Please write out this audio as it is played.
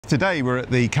Today we're at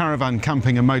the Caravan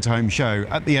Camping and Motorhome Show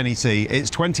at the NEC. It's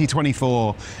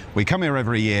 2024. We come here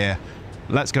every year.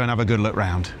 Let's go and have a good look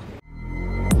round.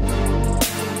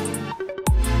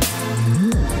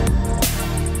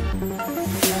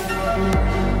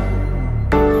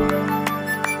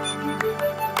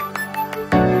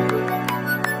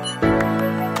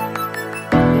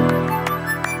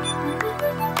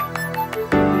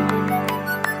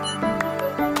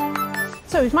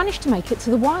 So we've managed to make it to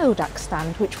the Wildax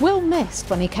stand, which Will missed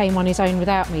when he came on his own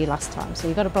without me last time, so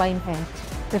you've got to blame him.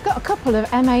 They've got a couple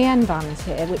of MAN vans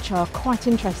here which are quite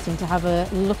interesting to have a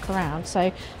look around.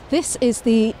 So this is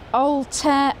the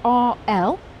Altair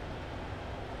RL.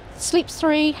 Sleeps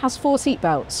 3, has 4 seat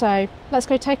belts, so let's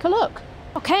go take a look.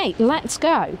 Okay, let's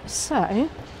go. So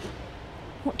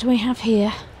what do we have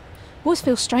here? Always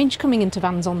feels strange coming into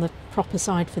vans on the proper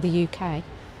side for the UK.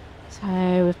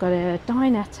 So we've got a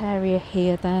dinette area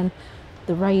here, then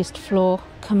the raised floor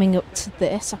coming up to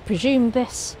this. I presume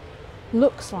this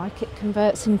looks like it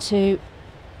converts into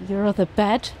your other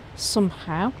bed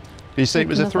somehow. You see it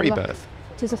was a 3-berth?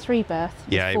 It is a 3-berth.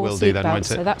 Yeah, it will do then, won't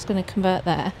it? So that's going to convert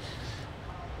there.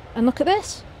 And look at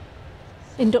this.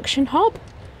 Induction hob.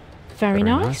 Very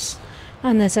nice.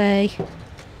 And there's a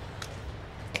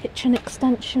kitchen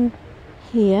extension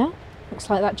here. Looks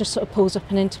like that just sort of pulls up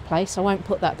and into place. I won't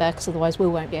put that there because otherwise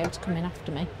Will won't be able to come in after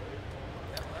me.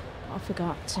 I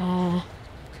forgot.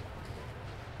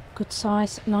 Good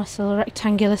size, nice little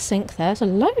rectangular sink there. There's a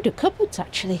load of cupboards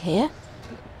actually here.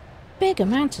 Big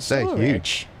amount of storage. They're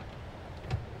huge.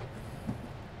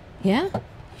 Yeah,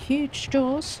 huge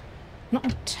drawers. Not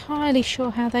entirely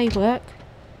sure how they work.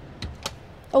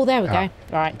 Oh, there we go.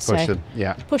 Right, push so them,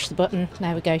 yeah. Push the button.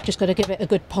 There we go. Just got to give it a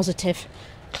good positive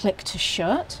click to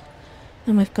shut.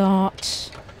 And we've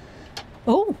got,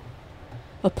 oh,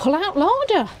 a pull-out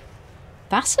larder.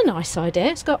 That's a nice idea.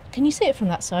 It's got, can you see it from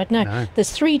that side? No. There's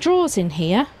 3 drawers in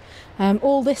here,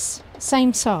 all this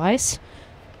same size.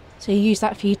 So you use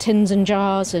that for your tins and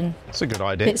jars and that's a good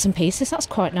idea. Bits and pieces. That's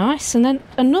quite nice. And then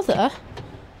another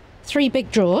 3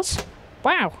 big drawers.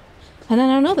 Wow. And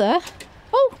then another,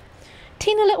 oh,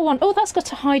 teeny little one. Oh, that's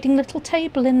got a hiding little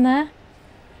table in there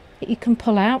that you can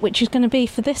pull out, which is going to be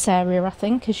for this area, I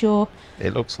think, as your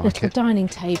little dining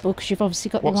table, because you've obviously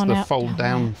got the one out. What's the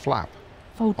fold-down flap?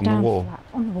 Fold-down flap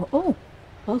on the wall. Oh,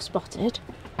 well spotted.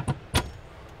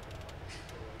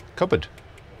 Cupboard.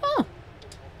 Oh,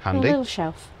 handy. A little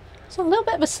shelf. It's on a little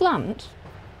bit of a slant.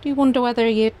 Do you wonder whether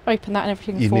you open that and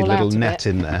everything will fall out? You need a little net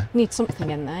in there. You need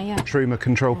something in there, yeah. Truma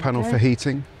control panel for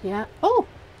heating. Yeah. Oh,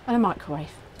 and a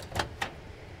microwave.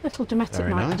 Little Dometic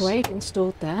microwave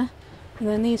installed there. And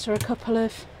then these are a couple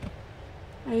of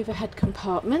overhead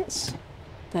compartments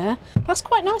there. That's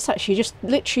quite nice actually, just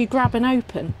literally grab and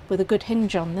open with a good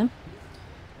hinge on them.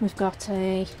 We've got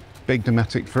a big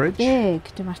Dometic fridge. Big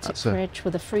Dometic fridge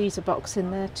with a freezer box in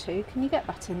there too. Can you get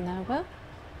that in there, Will?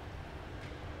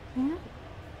 Yeah,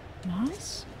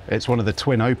 nice. It's one of the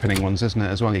twin opening ones, isn't it,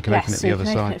 as well? You can open it the other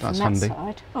side. That's handy.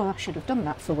 Oh, I should have done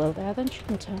that for Will there then,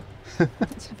 shouldn't I?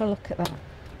 Let's have a look at that.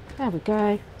 There we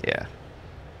go. Yeah.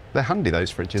 They're handy,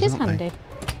 those fridges, aren't they? It is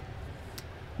handy.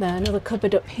 Then another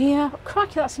cupboard up here. Oh,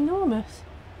 crikey, that's enormous.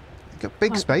 You've got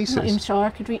big spaces. I'm not even sure I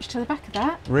could reach to the back of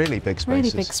that. Really big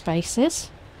spaces. Really big spaces.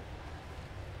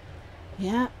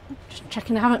 Yeah, just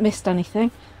checking I haven't missed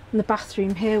anything. And the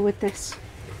bathroom here with this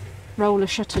roller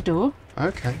shutter door.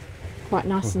 Okay. Quite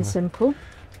nice and simple.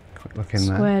 Quick look in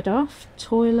there. Squared off.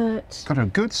 Toilet. Got a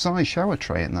good size shower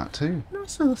tray in that too.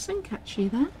 Nice little sink actually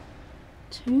there.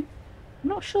 Too. I'm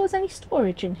not sure there's any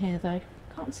storage in here though.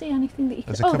 Can't see anything that you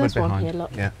can... Oh, there's behind. One here, look.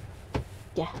 Yeah.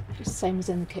 Yeah, just the same as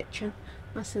in the kitchen.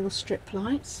 Nice little strip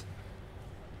lights.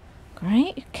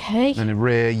 Great, okay. And a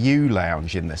rear U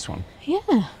lounge in this one.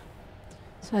 Yeah.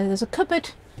 So there's a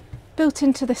cupboard built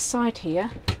into this side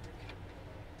here.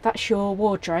 That's your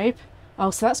wardrobe. Oh,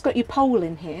 so that's got your pole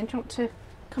in here. Do you want to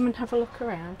come and have a look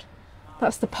around?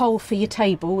 That's the pole for your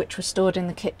table, which was stored in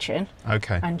the kitchen.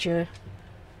 Okay. And your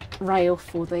rail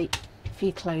for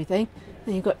your clothing.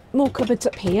 Then you've got more cupboards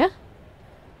up here.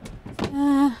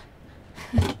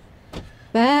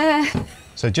 There.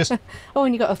 So just... Oh,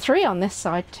 and you've got a 3 on this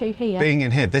side too here. Being in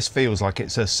here, this feels like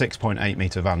it's a 6.8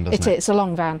 metre van, doesn't it? It's a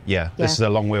long van. Yeah, this is a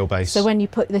long wheelbase. So when you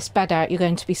put this bed out, you're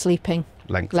going to be sleeping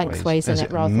lengthways in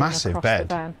it rather than across the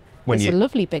van. It's a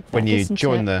lovely big bed, when you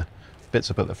join the bits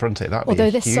up at the front, that'd be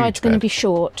although this side's going to be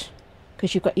short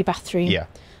because you've got your bathroom. Yeah.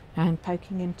 And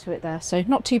poking into it there, so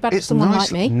not too bad for someone like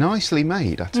me. It's nicely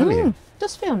made, I tell you. It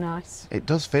does feel nice. It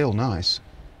does feel nice.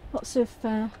 Lots of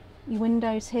your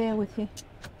windows here with your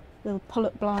little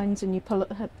pull-up blinds and your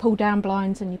pull-down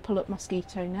blinds and your pull-up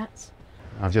mosquito nets.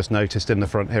 I've just noticed in the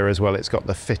front here as well, it's got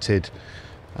the fitted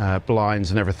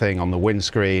blinds and everything on the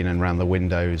windscreen and around the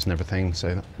windows and everything,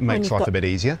 so that makes life a bit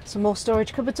easier. Some more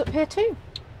storage cupboards up here too.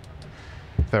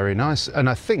 Very nice. And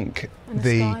I think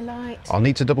skylight. I'll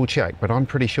need to double check, but I'm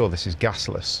pretty sure this is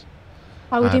gasless.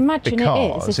 I would imagine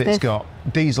because it is. It's got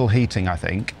diesel heating, I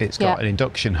think. It's got an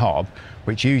induction hob,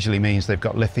 which usually means they've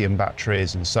got lithium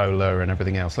batteries and solar and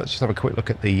everything else. Let's just have a quick look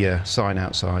at the sign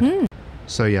outside.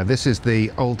 So yeah, this is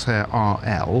the Altair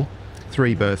RL,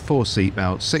 3-berth, 4 seat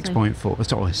belts,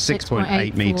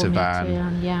 6.8 metre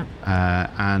van.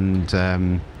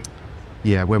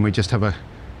 Yeah, when we just have a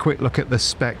quick look at the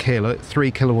spec here, look,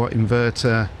 3 kilowatt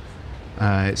inverter.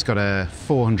 It's got a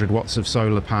 400 watts of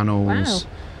solar panels.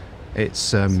 Wow.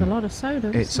 It's a lot of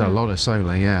solar. It's a lot of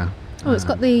solar, yeah. Oh, it's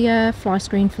got the fly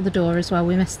screen for the door as well.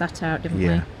 We missed that out, didn't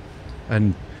we?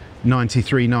 And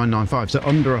 93,995, so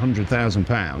under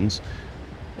 £100,000.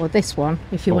 Well, this one,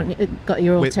 if you want, got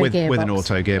your auto gearbox. With an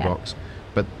auto gearbox.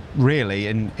 But really,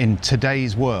 in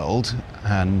today's world,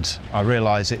 and I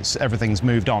realise everything's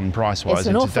moved on price-wise. It's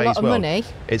an awful lot of money.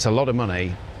 It's a lot of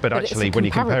money, but actually, when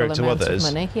you compare it to others,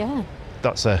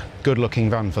 that's a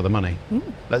good-looking van for the money.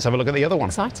 Let's have a look at the other one.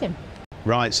 Exciting.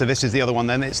 Right, so this is the other one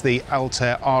then. It's the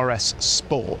Altair RS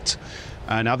Sport.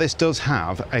 Now this does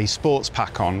have a sports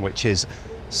pack on, which is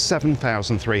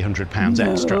 £7,300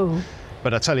 extra.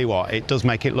 But I tell you what, it does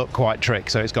make it look quite trick.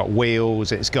 So it's got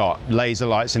wheels, it's got laser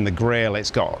lights in the grille,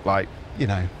 it's got, like, you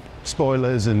know,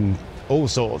 spoilers and all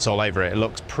sorts all over it. It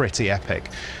looks pretty epic.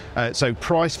 So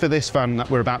price for this van that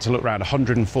we're about to look around,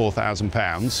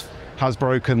 £104,000. Has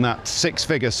broken that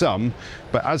 6-figure sum,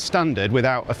 but as standard,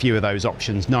 without a few of those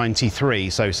options, 93,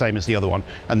 so same as the other one.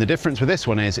 And the difference with this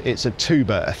one is it's a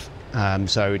 2-berth,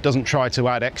 so it doesn't try to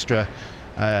add extra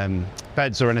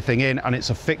beds or anything in, and it's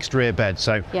a fixed rear bed.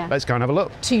 So let's go and have a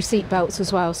look. 2 seat belts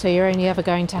as well, so you're only ever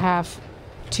going to have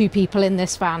 2 people in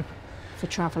this van for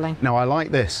travelling. Now I like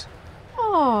this.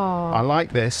 Oh, I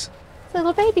like this. It's a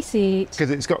little baby seat. Because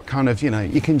it's got kind of, you know,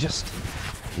 you could just,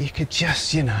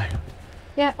 you know.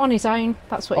 Yeah, on his own,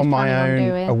 that's what he's planning on doing.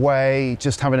 On my own, away,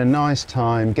 just having a nice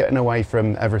time, getting away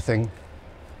from everything.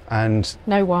 And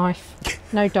no wife,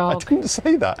 no dog. I didn't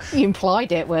say that. You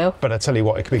implied it, Will. But I tell you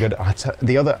what, it could be good.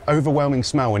 The other overwhelming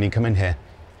smell when you come in here,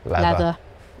 leather.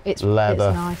 It's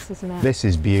nice, isn't it? This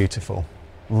is beautiful.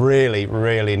 Really,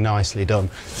 really nicely done.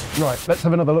 Right, let's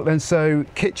have another look then. So,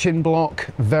 kitchen block,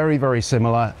 very, very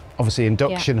similar. Obviously,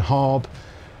 induction hob,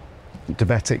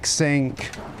 Dobetic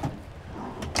sink.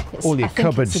 All your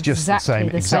cupboards just the same,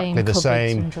 exactly the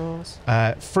same.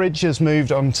 Fridge has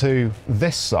moved onto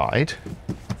this side,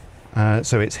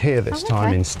 so it's here this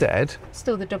time instead.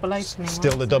 Still the double opening one.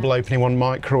 Still the double opening one.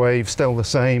 Microwave, still the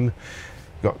same.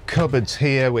 Got cupboards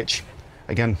here, which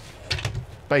again,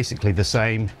 basically the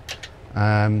same.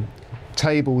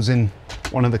 Tables in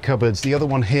one of the cupboards. The other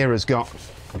one here has got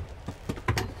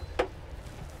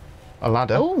a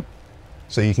ladder,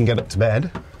 so you can get up to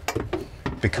bed.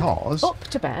 Because up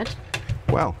to bed.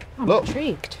 Well, I'm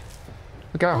intrigued.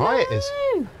 Look how high it is.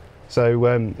 So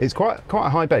it's quite a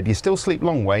high bed. You still sleep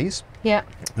long ways. Yeah.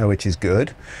 Which is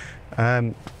good.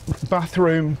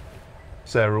 Bathroom,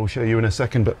 Sarah will show you in a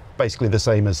second, but basically the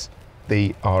same as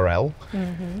the RL.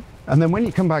 And then when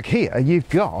you come back here, you've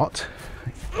got.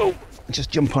 Oh, just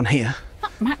jump on here.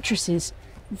 That mattress is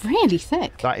really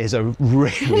thick. That is a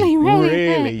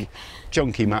really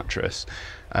chunky mattress.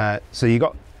 So you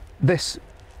got this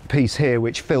piece here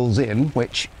which fills in,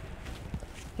 which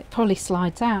it probably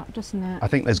slides out, doesn't it? I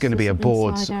think there's going to be a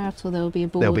board. Slide out, or there'll be a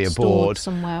board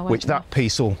somewhere, which that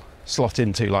piece will slot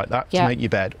into like that to make your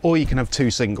bed. Or you can have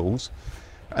 2 singles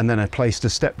and then a place to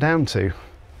step down to.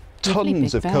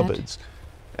 Tons of cupboards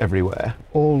everywhere,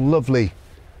 all lovely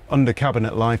under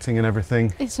cabinet lighting and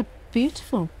everything. It's a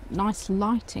beautiful, nice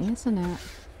lighting, isn't it?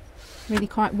 Really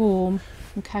quite warm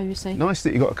and cosy. Nice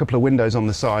that you've got a couple of windows on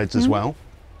the sides as well.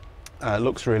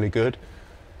 Looks really good.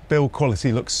 Build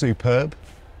quality looks superb.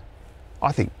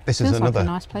 I think this is another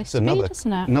nice place to be,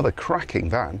 doesn't it? Another cracking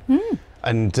van.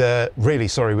 And really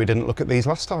sorry we didn't look at these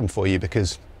last time for you,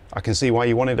 because I can see why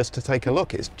you wanted us to take a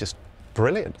look. It's just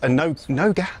brilliant, and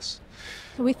no gas.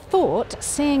 We thought,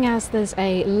 seeing as there's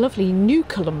a lovely new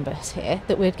Columbus here,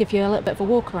 that we'd give you a little bit of a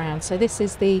walk around. So this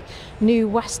is the new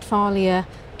Westfalia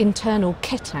internal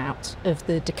kit out of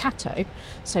the Ducato.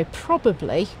 So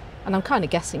probably, and I'm kind of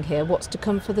guessing here, what's to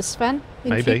come for the Sven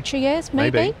in future years,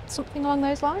 maybe something along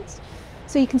those lines.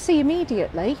 So you can see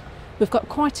immediately we've got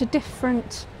quite a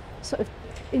different sort of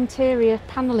interior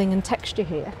panelling and texture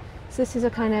here. So this is a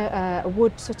kind of a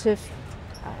wood sort of...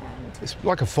 it's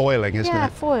like a foiling, isn't it? Yeah,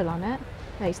 foil on it.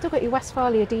 Now, you've still got your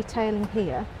Westfalia detailing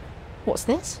here. What's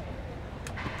this?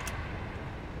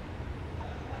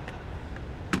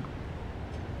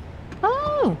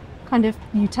 kind of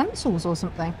utensils or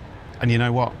something. And you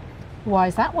know what? Why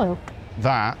is that, Will?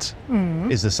 That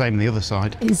is the same on the other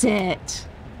side. Is it?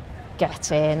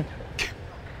 Get in.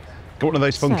 Got one of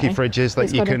those funky fridges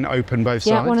that you can open both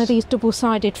sides? Yeah, one of these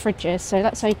double-sided fridges. So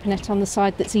let's open it on the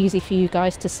side that's easy for you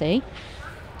guys to see.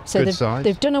 So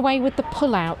they've done away with the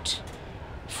pull-out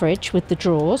fridge with the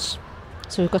drawers.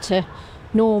 So we've got a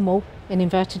normal, in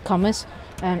inverted commas,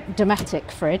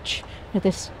 Dometic fridge with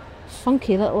this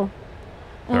funky little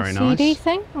LCD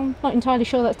thing. I'm not entirely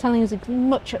sure that's telling us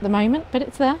much at the moment, but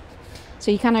it's there.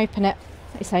 So you can open it,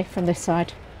 like I say, from this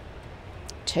side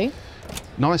too.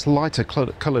 Nice lighter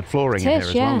coloured flooring in here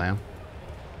as well now.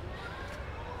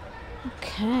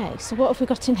 Okay, so what have we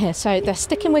got in here? So they're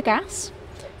sticking with gas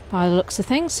by the looks of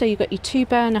things. So you've got your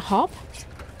 2-burner hob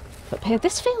up here.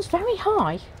 This feels very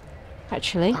high,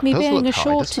 actually. Me being a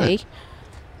shorty,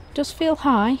 does feel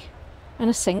high, and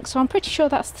a sink. So I'm pretty sure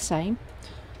that's the same.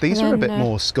 These are a bit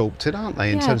more sculpted, aren't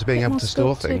they, in terms of being able to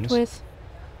store things?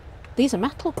 These are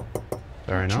metal.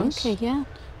 Very nice. Chunky, yeah.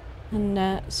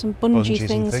 And some bungee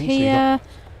things here.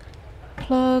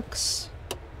 Plugs.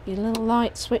 Your little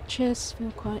light switches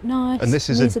feel quite nice. And this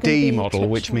is a D model,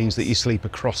 which means that you sleep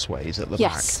crossways at the back.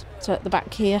 Yes, so at the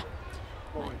back here,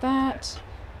 like that.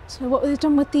 So what have they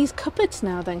done with these cupboards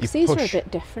now then? Because these are a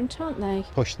bit different, aren't they?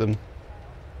 Push them.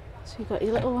 So you've got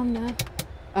your little one there.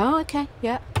 Oh, okay,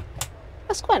 yeah.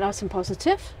 That's quite nice and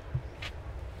positive.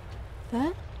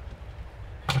 There.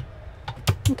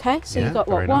 Okay, so you've got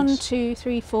what, 1, 2,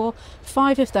 3, 4,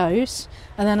 5 of those,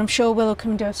 and then I'm sure Will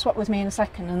come and do a swap with me in a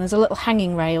second. And there's a little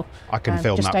hanging rail. I can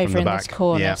film just that over from the in back. This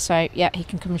corner. Yeah. So yeah, he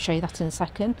can come and show you that in a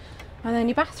second. And then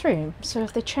your bathroom. So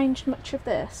have they changed much of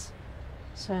this?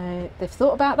 So they've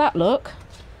thought about that look.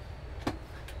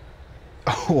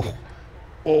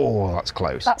 Oh, that's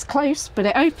close. That's close, but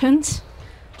it opens.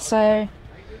 So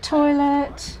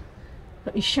toilet,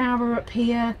 got your shower up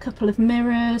here, a couple of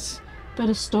mirrors. Bit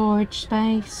of storage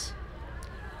space.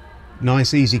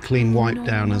 Nice, easy, clean wipe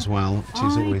down as well, which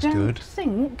is always good. I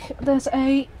think there's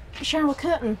a shower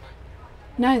curtain.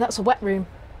 No, that's a wet room.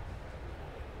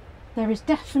 There is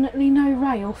definitely no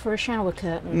rail for a shower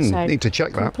curtain. So need to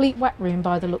check that. Complete wet room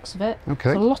by the looks of it. Okay.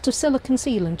 There's a lot of silicone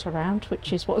sealant around,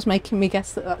 which is what was making me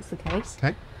guess that that's the case.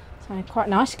 Okay. So quite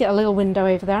nice to get a little window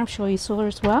over there. I'm sure you saw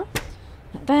as well.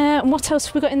 There. And what else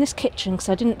have we got in this kitchen? Because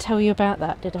I didn't tell you about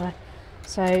that, did I?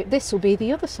 So this will be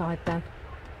the other side then.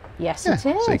 Yes, it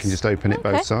is. So you can just open it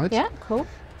both sides. Yeah, cool.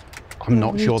 I'm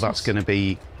not sure that's going to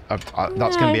be a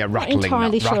rattling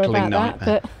nightmare.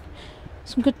 But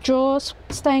some good drawers.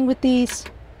 Staying with these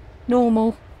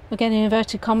normal, again in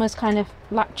inverted commas, kind of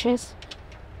latches.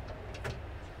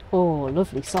 Oh,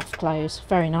 lovely soft close.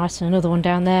 Very nice. And another one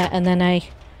down there, and then a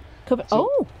cupboard.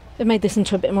 Oh, they made this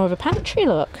into a bit more of a pantry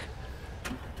look.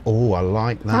 Oh, I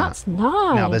like that. That's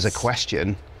nice. Now there's a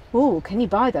question. Oh, can you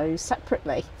buy those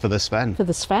separately? For the Sven. For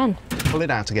the Sven. Pull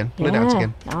it out again. Pull it out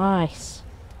again. Nice.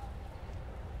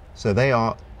 So they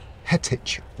are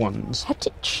Hedin ones.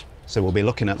 Hedin. So we'll be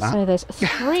looking at that. So there's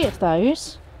 3 of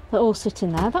those that all sit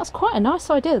in there. That's quite a nice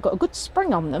idea. They've got a good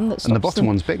spring on them. And the bottom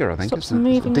one's bigger, I think. It's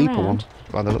a deeper one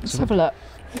by the looks of it. Let's have a look.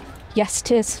 Yes,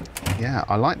 it is. Yeah,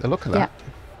 I like the look of that.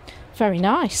 Yeah. Very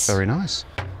nice. Very nice.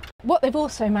 What they've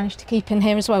also managed to keep in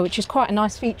here as well, which is quite a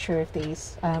nice feature of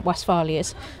these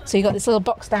Westfalias. So you've got this little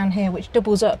box down here which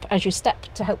doubles up as you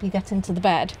step to help you get into the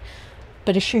bed.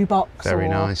 But a shoebox Very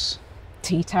nice.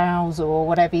 Tea towels or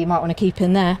whatever you might want to keep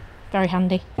in there. Very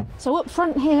handy. So up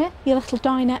front here, your little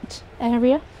dinette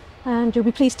area. And you'll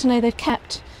be pleased to know they've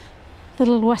kept the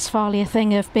little Westfalia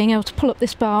thing of being able to pull up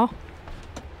this bar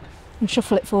and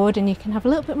shuffle it forward, and you can have a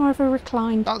little bit more of a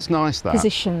reclined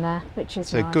position there, which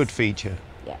is nice. It's a good feature.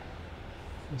 Yeah.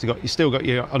 So you still got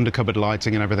your under-cupboard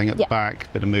lighting and everything at the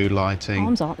back, bit of mood lighting.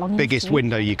 Arms aren't long Biggest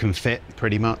window you can fit,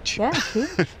 pretty much. Yeah,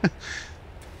 huge. I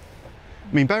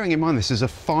mean, bearing in mind this is a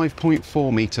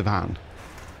 5.4 metre van.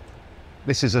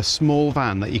 This is a small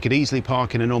van that you could easily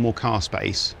park in a normal car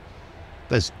space.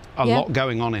 There's a lot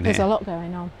going on in here. There's a lot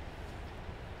going on.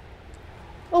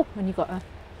 Oh, and you've got a...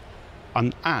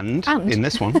 And in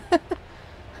this one...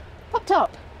 Pop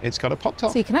top. It's got a pop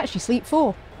top. So you can actually sleep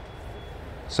 4.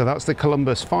 So that's the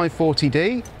Columbus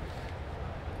 540D.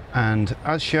 And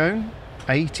as shown,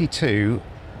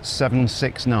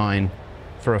 82,769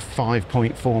 for a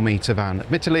 5.4 metre van.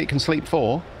 Admittedly, it can sleep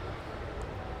 4,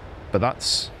 but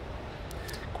that's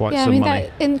quite some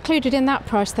money. Included in that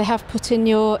price, they have put in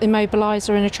your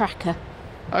immobiliser and a tracker.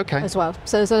 Okay. As well.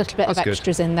 So there's a little bit of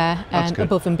extras in there,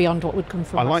 above and beyond what would come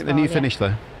from I like the new finish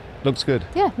though. Looks good.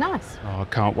 Yeah, nice. Oh, I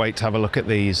can't wait to have a look at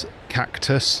these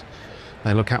Kaktus.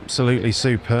 They look absolutely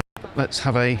superb. Let's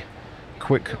have a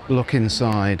quick look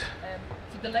inside.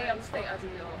 The layout stay as you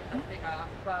know,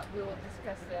 but we'll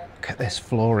discuss it. Look at this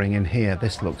flooring in here.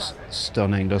 This looks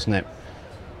stunning, doesn't it?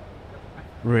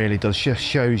 Really does. Just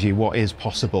shows you what is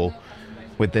possible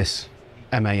with this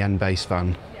MAN base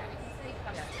van.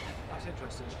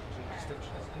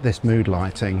 This mood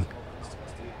lighting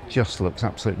just looks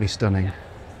absolutely stunning.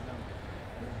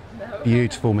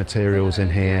 Beautiful materials in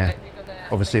here.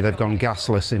 Obviously they've gone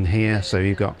gasless in here, so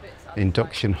you've got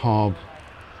induction hob,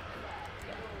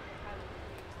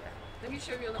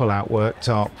 pull-out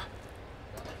worktop.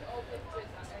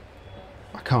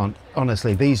 I can't,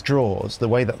 honestly, these drawers, the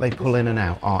way that they pull in and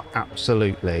out are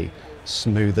absolutely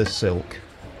smooth as silk.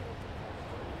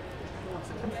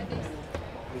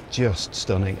 Just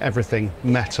stunning. Everything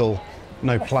metal,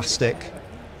 no plastic.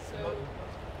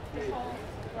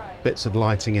 Bits of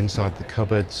lighting inside the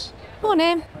cupboards.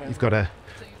 Morning. You've got a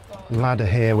ladder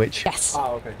here which Yes.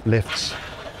 lifts,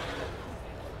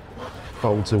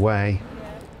 folds away.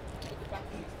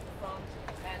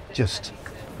 Just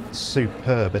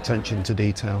superb attention to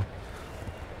detail.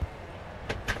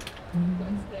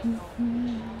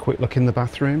 Quick look in the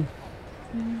bathroom.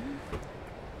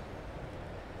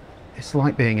 It's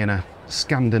like being in a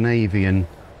Scandinavian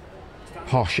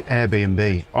posh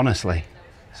Airbnb, honestly.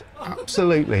 It's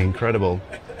absolutely incredible.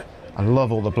 I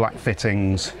love all the black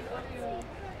fittings.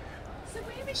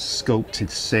 Sculpted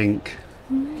sink.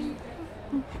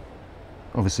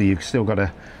 Obviously you've still got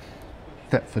a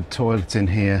Thetford toilet in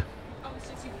here,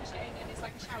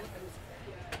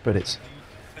 but it's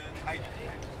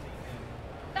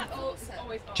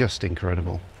just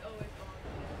incredible.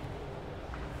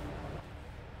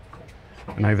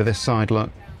 And over this side, look,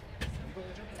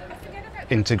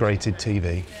 integrated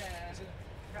TV.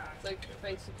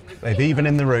 They've even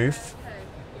in the roof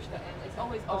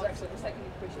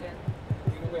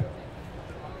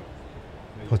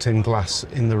put in glass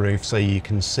in the roof so you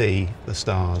can see the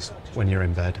stars when you're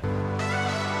in bed.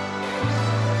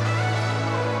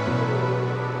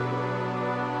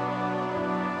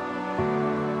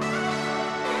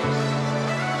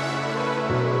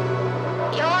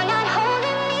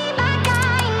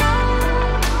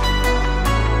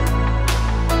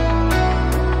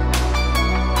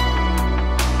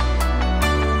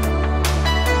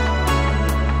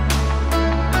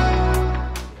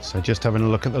 So just having a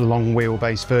look at the long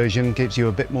wheelbase version, gives you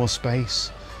a bit more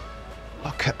space.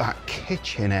 Look at that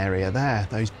kitchen area there,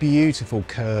 those beautiful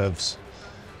curves.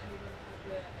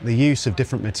 The use of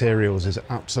different materials is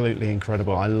absolutely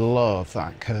incredible. I love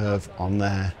that curve on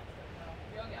there.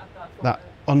 That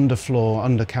underfloor,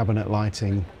 under cabinet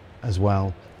lighting as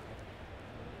well.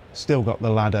 Still got the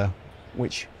ladder,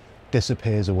 which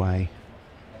disappears away.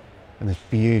 And this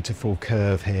beautiful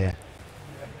curve here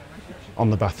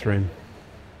on the bathroom.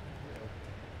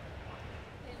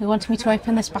 You want me to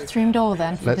open this bathroom door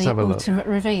then for Let's the have a look. ultimate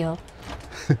reveal?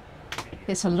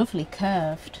 It's a lovely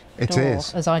curved It door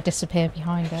is. as I disappear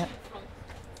behind it.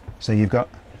 So you've got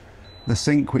the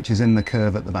sink, which is in the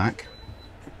curve at the back.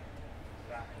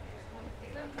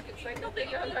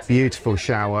 Beautiful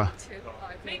shower,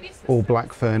 all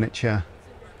black furniture,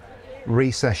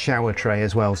 recessed shower tray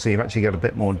as well, so you've actually got a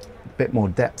bit more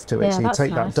depth to it. Yeah, so you that's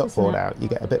take nice, that isn't ductboard it? out, you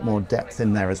get a bit more depth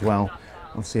in there as well.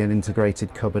 Obviously an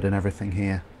integrated cupboard and everything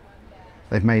here.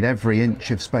 They've made every inch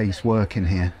of space work in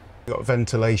here. You've got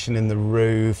ventilation in the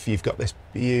roof, you've got this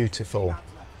beautiful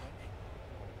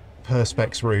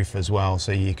Perspex roof as well,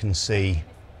 so you can see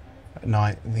at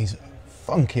night these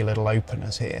funky little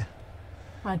openers here.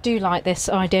 I do like this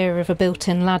idea of a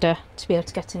built-in ladder to be able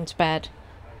to get into bed.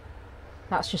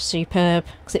 That's just superb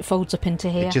because it folds up into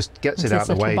here. It just gets it into out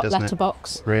of the way, doesn't it?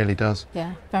 Letterbox. Really does.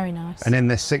 Yeah, very nice. And in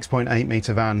this 6.8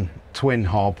 metre van, twin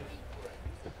hob.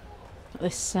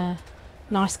 This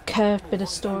nice curved bit of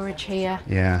storage here.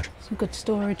 Yeah. Some good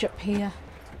storage up here.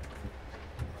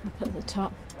 Up at the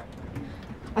top.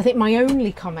 I think my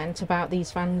only comment about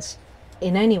these vans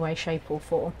in any way, shape or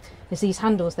form is these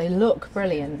handles. They look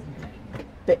brilliant,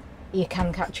 but you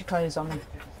can catch your clothes on them.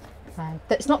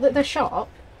 It's not that they're sharp,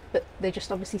 but they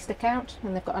just obviously stick out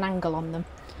and they've got an angle on them.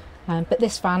 But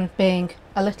this van being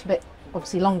a little bit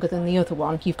obviously longer than the other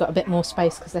one, you've got a bit more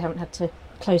space because they haven't had to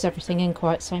close everything in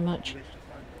quite so much.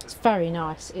 It's very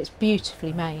nice. It's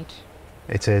beautifully made.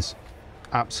 It is.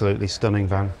 Absolutely stunning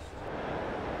van.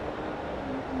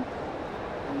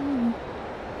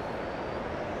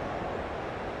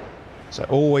 So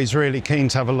always really keen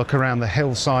to have a look around the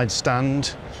Hillside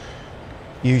stand.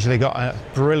 Usually got a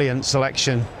brilliant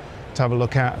selection to have a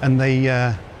look at. And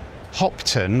the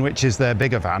Hopton, which is their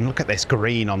bigger van. Look at this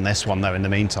green on this one though in the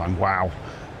meantime, wow.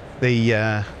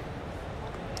 The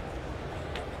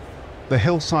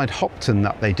Hillside Hopton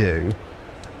that they do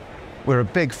we're a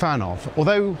big fan of.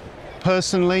 Although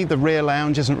personally the rear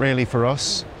lounge isn't really for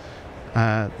us,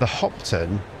 the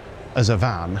Hopton as a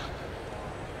van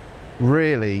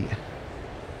really,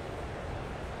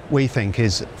 we think,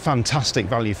 is fantastic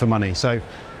value for money. So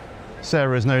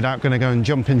Sarah's no doubt going to go and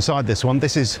jump inside this one.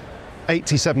 This is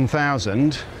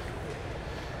 87,000.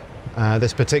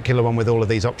 This particular one with all of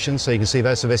these options. So you can see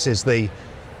there, so this is the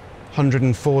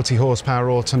 140 horsepower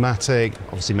automatic,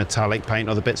 obviously metallic paint,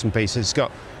 other bits and pieces. It's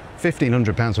got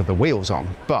 £1,500 worth of wheels on,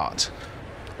 but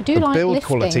I do the like build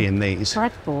quality in these.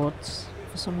 breadboards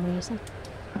for some reason.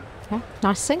 Yeah,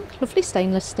 nice sink, lovely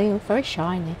stainless steel, very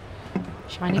shiny.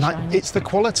 Shiny. It's the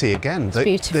quality again. It's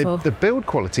beautiful. The build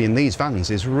quality in these vans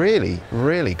is really,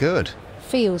 really good.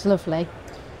 Feels lovely.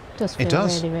 Does feel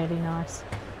really, really nice.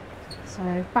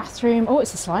 So bathroom. Oh,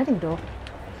 it's a sliding door.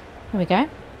 There we go.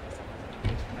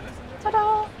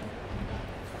 Ta-da!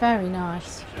 Very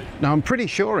nice. Now I'm pretty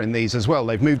sure in these as well,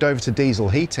 they've moved over to diesel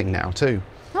heating now too.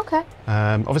 Okay.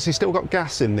 Obviously still got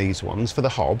gas in these ones for the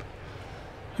hob.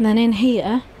 And then in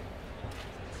here.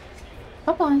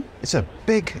 Bye-bye. That's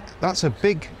a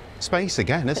big space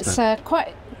again, isn't it? It's a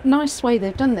quite nice way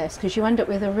they've done this, because you end up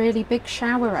with a really big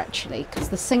shower actually, because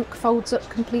the sink folds up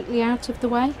completely out of the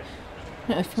way.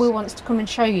 Now, if Will wants to come and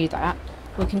show you that,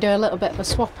 we can do a little bit of a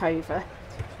swap over.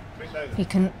 You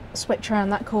can switch around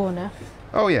that corner.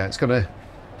 Oh yeah, it's got a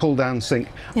pull down sink.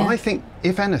 Yeah. I think,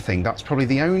 if anything, that's probably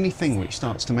the only thing which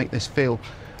starts to make this feel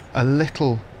a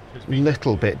little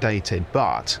bit dated,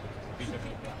 but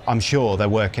I'm sure they're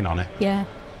working on it. Yeah.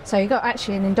 So you've got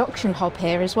actually an induction hob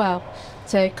here as well.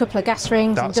 So a couple of gas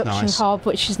rings, That's induction nice. hob,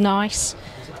 which is nice.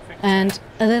 And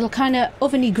a little kind of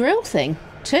oveny grill thing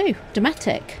too,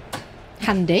 Dometic.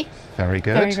 Handy. Very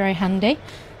good. Very, very handy.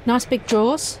 Nice big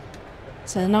drawers.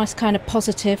 So a nice kind of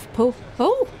positive pull.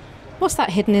 Oh, what's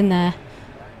that hidden in there?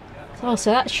 Oh,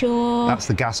 so that's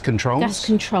the gas controls. gas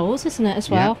controls, isn't it, as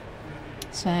well?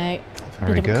 So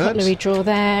Very bit of good. a cutlery drawer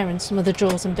there, and some other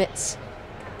drawers and bits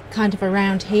kind of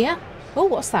around here. Oh,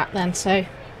 what's that then? So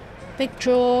big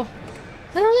drawer,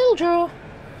 then a little drawer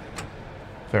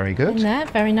Very good. in there,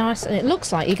 very nice. And it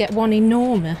looks like you get one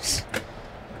enormous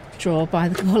drawer by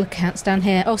all accounts down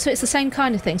here. Oh, so it's the same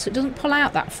kind of thing, so it doesn't pull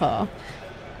out that far,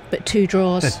 but two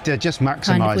drawers They're just maximising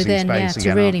kind of within, space to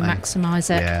again, really aren't they?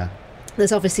 maximise it. Yeah.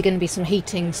 There's obviously going to be some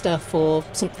heating stuff or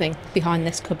something behind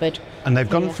this cupboard. And they've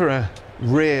gone Yeah. for a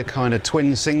rear kind of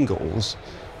twin singles,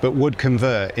 but would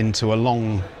convert into a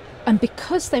long. And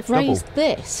because they've raised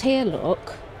this here,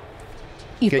 look,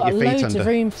 you've Get got your feet loads under. of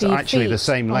room It's for your actually feet the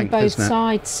same length, on both isn't it?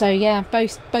 sides. So yeah,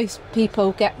 both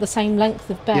people get the same length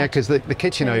of bed. Yeah, because the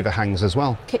kitchen Yeah. overhangs as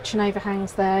well. Kitchen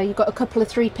overhangs there. You've got a couple of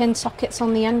 3-pin sockets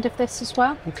on the end of this as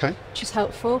well, Okay. which is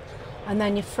helpful. And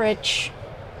then your fridge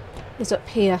is up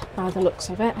here by the looks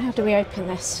of it. How do we open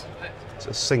this? It's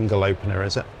a single opener,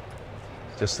 is it?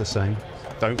 Just the same.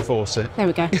 Don't force it. There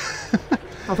we go.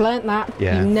 I've learnt that.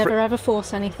 Yeah. You never ever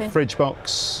force anything. Fridge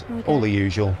box, There we go. all the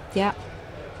usual. Yeah.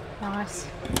 Nice.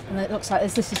 And it looks like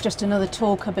this is just another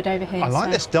tool cupboard over here. I like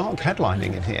so- this dark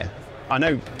headlining in here. I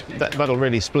know that'll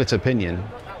really split opinion.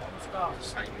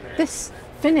 This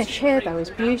finish here though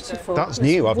is beautiful. That's This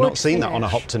new. I've wood not seen that on a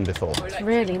finish. Hopton before. It's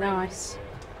really nice.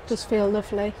 Does feel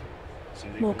lovely.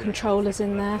 More controllers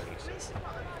in there.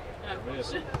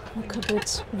 More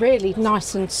cupboards. Really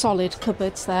nice and solid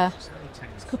cupboards there.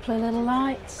 There's a couple of little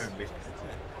lights.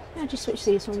 How do you switch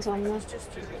these ones on there?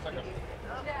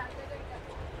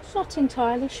 Not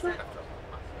entirely sure.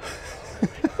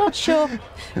 Not sure.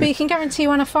 But you can guarantee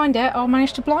when I find it, I'll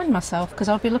manage to blind myself because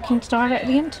I'll be looking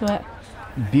directly into it.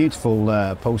 Beautiful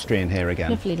upholstery in here again.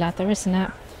 Lovely leather, isn't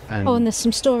it? And Oh, and there's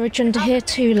some storage under here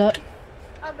too, look.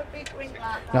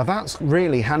 now that's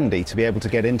really handy to be able to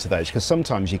get into those, because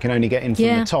sometimes you can only get in from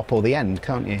Yeah. the top or the end,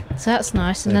 can't you? So that's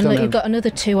nice. And They've then look, done you've got another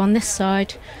two on this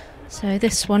side. So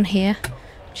this one here.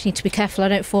 Just need to be careful I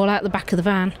don't fall out the back of the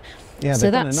van. Yeah, So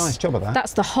they've done a that's- nice job of that.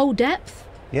 That's the whole depth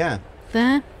Yeah.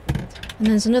 there. And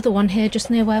there's another one here just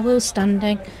near where Will's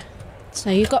standing. So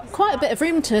you've got quite a bit of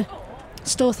room to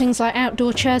store things like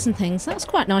outdoor chairs and things. That's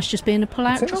quite nice, just being a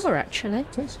pull-out It is. drawer actually.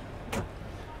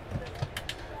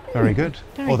 Very good.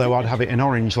 Very Although good. I'd have it in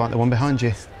orange like the one behind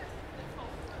you.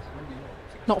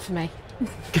 Not for me.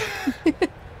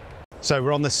 So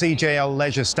we're on the CJL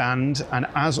Leisure stand, and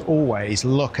as always,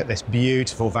 look at this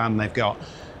beautiful van they've got.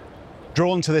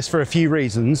 Drawn to this for a few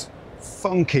reasons.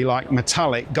 Funky, like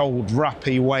metallic gold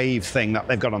wrappy wave thing that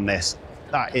they've got on this.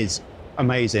 That is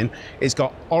amazing. It's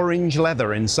got orange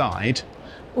leather inside,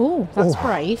 Oh, that's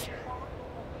brave.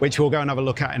 which we'll go and have a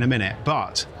look at in a minute.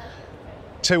 But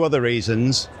two other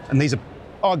reasons, and these are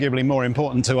arguably more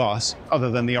important to us, other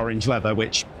than the orange leather,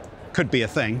 which could be a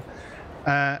thing.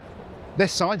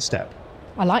 this side step.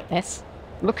 I like this.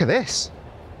 Look at this.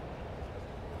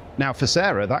 Now for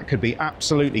Sarah, that could be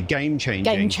absolutely game-changing.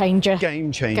 Game changer.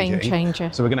 Game-changing. Game changer.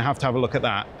 So we're going to have a look at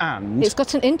that. And It's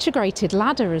got an integrated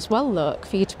ladder as well, look,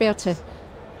 for you to be able to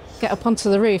get up onto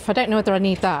the roof. I don't know whether I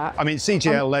need that. I mean,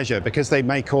 CGL Leisure, because they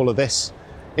make all of this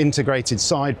integrated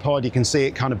side pod, you can see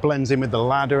it kind of blends in with the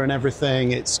ladder and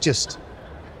everything. It's just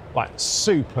like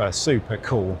super, super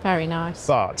cool. Very nice.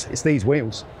 But it's these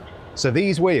wheels. So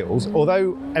these wheels,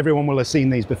 although everyone will have seen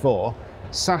these before,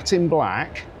 satin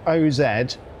black, OZ,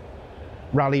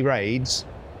 Rally Raids,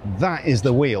 that is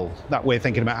the wheel that we're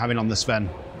thinking about having on the Sven.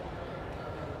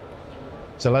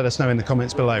 So let us know in the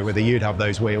comments below whether you'd have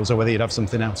those wheels or whether you'd have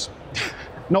something else.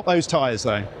 Not those tyres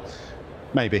though,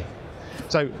 maybe.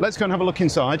 So let's go and have a look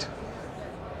inside,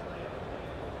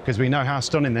 because we know how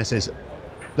stunning this is.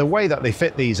 The way that they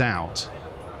fit these out.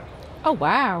 Oh,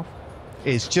 wow.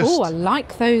 Is just Oh, I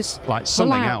like those like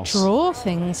something pull-out else. drawer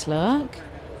things, look.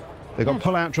 They've got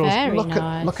pull-out drawers. very Look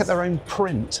nice. at their own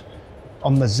print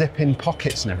on the zip-in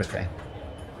pockets and everything.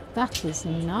 That is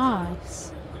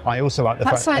nice. I also like the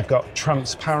That's fact like- they've got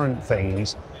transparent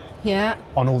things Yeah.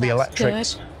 on all the that's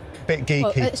electrics. Bit geeky.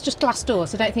 Well, it's just glass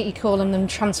doors. I don't think you call them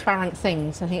transparent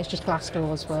things. I think it's just glass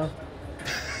doors, Will.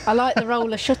 I like the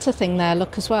roller shutter thing there,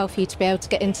 look, as well, for you to be able to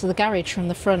get into the garage from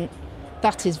the front.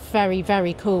 That is very,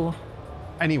 very cool.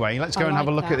 Anyway, let's go I and have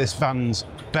a like look that. at this van's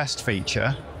best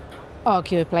feature,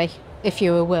 Arguably, if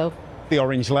you were Will. the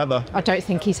orange leather. I don't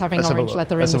think he's having Let's have a orange look.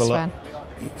 leather in Let's the have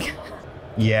a Sven.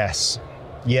 Yes,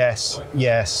 yes,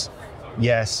 yes,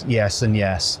 yes, yes, and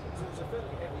yes.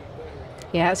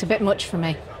 Yeah, it's a bit much for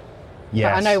me.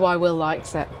 Yes. But I know why Will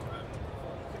likes it.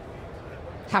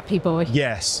 Happy boy.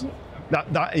 Yes.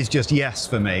 That is just yes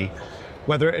for me.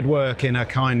 Whether it'd work in a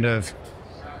kind of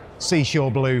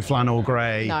seashore blue flannel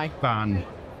grey No. van,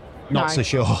 not No. so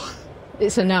sure.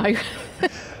 It's a no.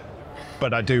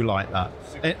 But I do like that.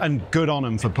 And good on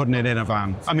them for putting it in a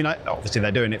van. I mean, obviously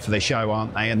they're doing it for the show,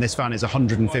 aren't they? And this van is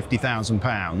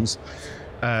 £150,000.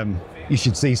 You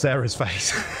should see Sarah's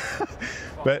face.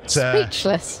 But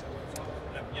Speechless.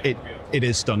 it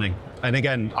is stunning. And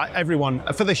again, everyone,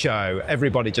 for the show,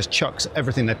 everybody just chucks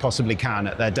everything they possibly can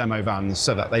at their demo vans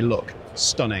so that they look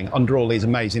stunning under all these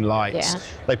amazing lights. Yeah.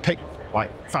 They pick like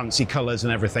fancy colours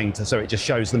and everything so it just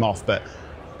shows them off, but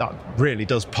that really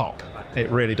does pop.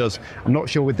 It really does. I'm not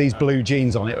sure with these blue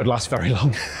jeans on it would last very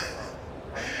long.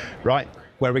 Right,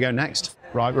 where we go next?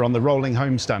 Right, we're on the rolling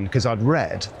home stand, because I'd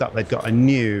read that they've got a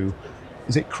new,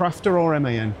 is it Crafter or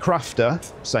MAN? Crafter,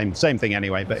 same thing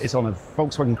anyway, but it's on a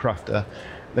Volkswagen Crafter.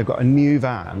 They've got a new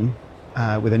van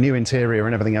with a new interior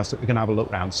and everything else that we're going to have a look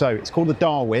around. So it's called the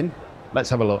Darwin. Let's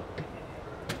have a look.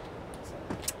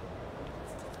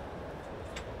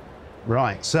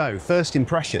 Right, so first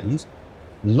impressions,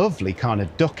 lovely kind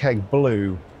of duck egg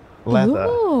blue leather.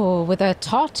 Ooh, with a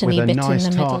tartany with a bit nice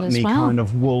in the middle as tartany well. kind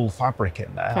of wool fabric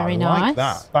in there. Very I nice. like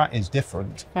that. That is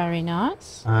different. Very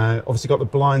nice. Obviously got the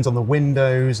blinds on the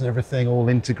windows and everything all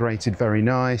integrated, very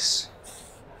nice.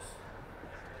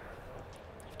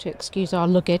 To excuse our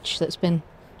luggage that's been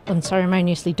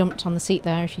unceremoniously dumped on the seat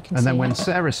there, if you can see. And then when it.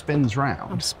 Sarah spins I'm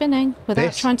round, spinning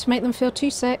without trying to make them feel too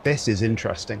sick. this is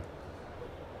interesting.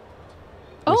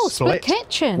 Oh, We're split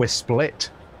kitchen. We're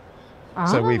split.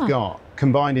 So we've got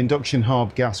combined induction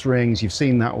hob, gas rings. You've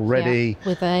seen that already. Yeah,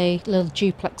 with a little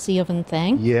duplexy oven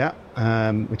thing. Yeah,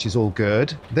 which is all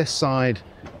good. This side,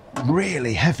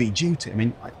 really heavy duty. I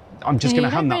mean, I'm just going to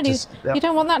hand that to... You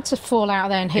don't want that to fall out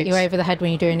there and hit you over the head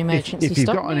when you're doing emergency If you've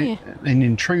stuff, got do you? an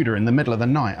intruder in the middle of the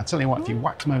night, I tell you what, if you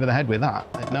whack them over the head with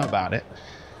that, they'd know about it.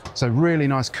 So really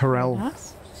nice Corel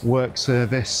Nice. work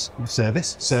surface.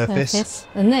 Surface.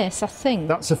 And this, I think.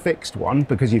 That's a fixed one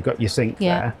because you've got your sink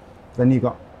there. Then you've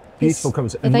got beautiful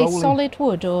covers. Are they solid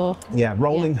wood or? Yeah,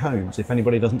 rolling homes. If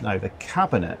anybody doesn't know, the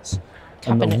cabinets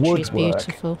and the Cabinetry is woodwork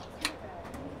beautiful.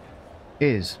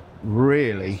 is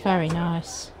really Very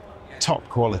nice. top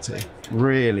quality.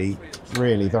 Really,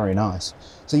 really very nice.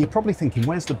 So you're probably thinking,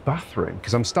 where's the bathroom?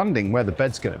 Because I'm standing where the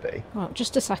bed's going to be. Well,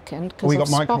 just a second, We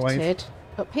because I've got microwave. spotted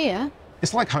up here.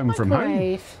 It's like home from home.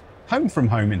 Microwave. Home from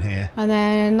home in here. And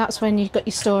then that's when you've got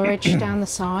your storage down the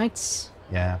sides.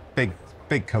 Yeah, big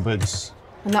cupboards.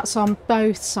 And that's on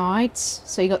both sides.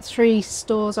 So you've got 3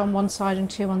 stores on one side and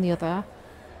 2 on the other.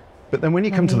 But then when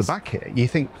you come to the these- back here, you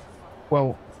think,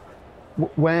 well,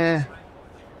 where's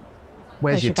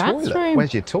Where's your your toilet? bathroom?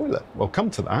 Where's your toilet? We'll come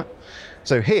to that.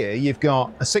 So here you've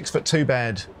got a 6'2"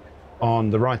 bed on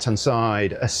the right-hand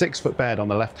side, a 6-foot bed on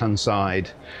the left-hand side,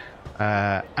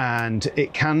 and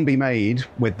it can be made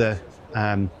with the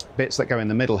bits that go in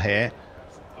the middle here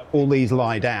all these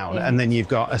lie down, and then you've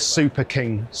got a super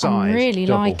king size. I'm really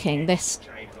double. liking this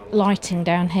lighting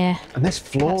down here. And this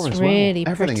floor That's as really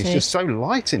well. Everything pretty. is just so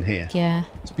light in here. Yeah,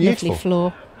 it's beautiful. Lovely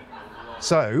floor.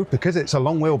 So, because it's a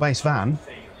long wheelbase van,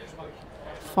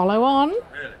 follow on.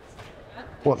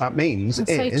 What that means And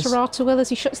is... say ta-ra to Will as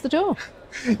he shuts the door.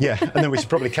 Yeah, and then we should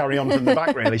probably carry on from the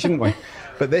back really, shouldn't we?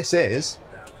 But this is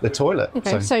the toilet.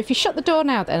 Okay, so if you shut the door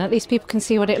now then, at least people can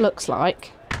see what it looks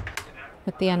like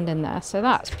with the end in there. So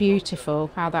that's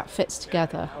beautiful, how that fits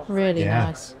together. Really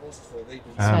nice.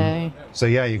 So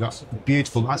yeah, you've got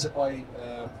beautiful...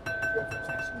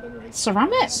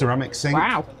 Ceramic? Ceramic sink.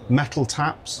 Wow. Metal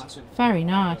taps. Very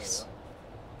nice.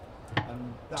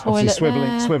 Obviously Toilet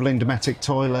there. swiveling Dometic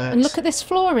toilet. And look at this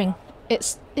flooring.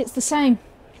 It's the same.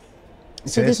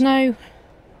 So there's no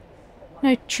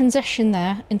transition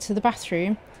there into the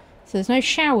bathroom. So there's no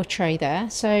shower tray there.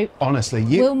 So honestly,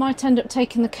 Will might end up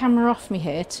taking the camera off me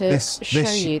here to show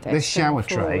you this. This shower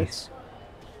tray.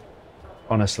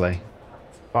 Honestly.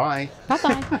 Bye.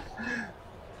 Bye-bye.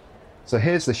 So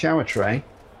here's the shower tray.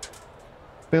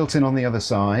 Built in on the other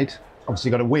side. Obviously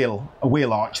you've got a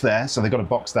wheel arch there, so they've got to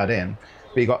box that in.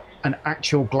 But you've got an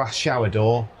actual glass shower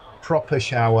door, proper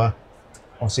shower.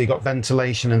 Obviously you've got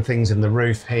ventilation and things in the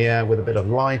roof here with a bit of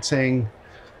lighting.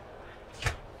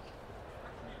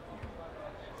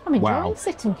 I'm enjoying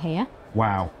sitting here.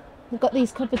 Wow. We've got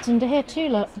these cupboards under here too,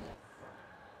 look.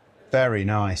 Very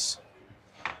nice.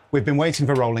 We've been waiting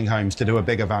for Rolling Homes to do a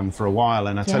bigger van for a while,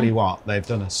 and I tell you what, they've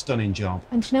done a stunning job.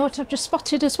 And do you know what I've just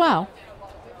spotted as well?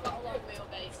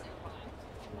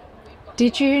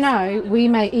 Did you know we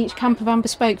make each campervan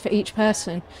bespoke for each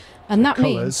person? And that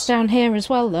means down here as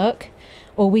well, look,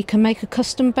 or we can make a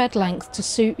custom bed length to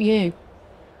suit you.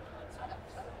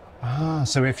 Ah,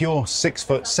 so if you're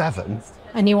 6'7"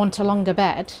 and you want a longer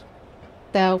bed,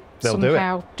 they'll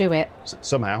somehow do it.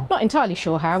 Somehow. Not entirely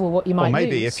sure how or what you might Or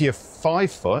maybe use. if you're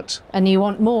 5 foot and you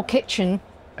want more kitchen.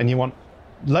 And you want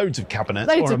loads of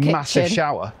cabinets or a massive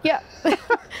shower. Yeah.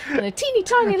 And a teeny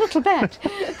tiny little bed.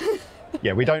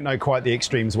 Yeah, we don't know quite the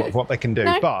extremes of what they can do,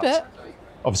 but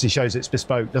obviously shows it's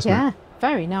bespoke, doesn't it? Yeah,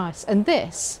 very nice. And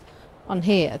this on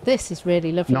here, this is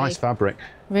really lovely. Nice fabric.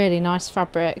 Really nice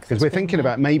fabric. Because we're thinking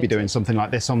about maybe doing something like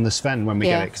this on the Sven when we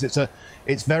get it, because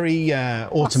it's very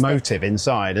automotive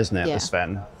inside, isn't it, the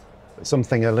Sven? But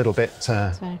something a little bit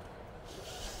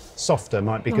softer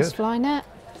might be good. Fly net.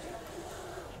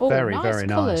 Oh, very, nice very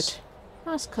coloured. nice.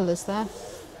 Nice colours there.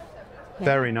 Yeah.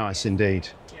 Very nice indeed.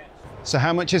 So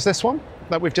how much is this one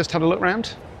that we've just had a look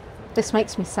round? This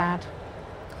makes me sad.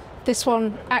 This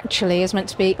one actually is meant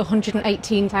to be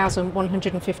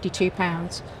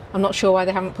 £118,152. I'm not sure why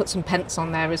they haven't put some pence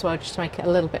on there as well, just to make it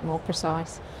a little bit more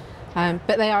precise.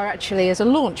 But they are actually, as a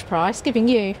launch price, giving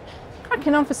you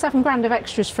cracking on for £7,000 of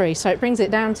extras free. So it brings it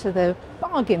down to the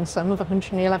bargain sum of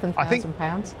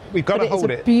 £111,000. We've got to hold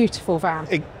it. It's a beautiful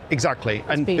van. Exactly,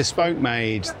 and bespoke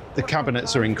made. The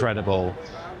cabinets are incredible.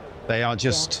 They are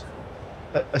just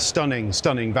a stunning,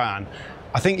 stunning van.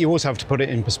 I think you also have to put it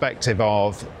in perspective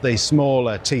of the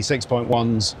smaller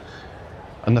T6.1s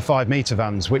and the 5 metre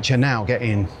vans, which are now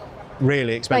getting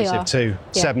really expensive too.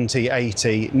 70,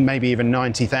 80, maybe even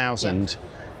 90,000.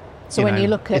 So when you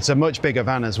look at it's a much bigger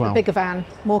van as well. A bigger van,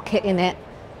 more kit in it,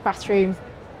 bathroom,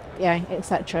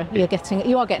 etc. You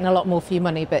are getting a lot more for your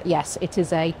money, but yes, it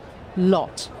is a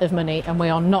lot of money, and we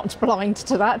are not blind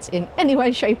to that in any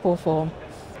way, shape or form.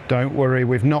 Don't worry,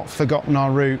 we've not forgotten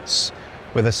our roots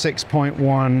with a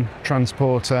 6.1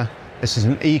 transporter. This is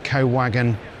an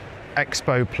EcoWagon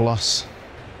Expo Plus.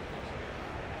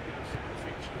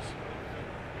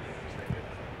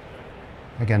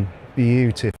 Again,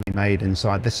 beautifully made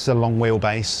inside. This is a long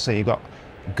wheelbase, so you've got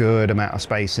a good amount of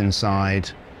space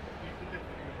inside.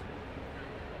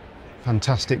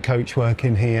 Fantastic coachwork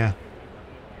in here.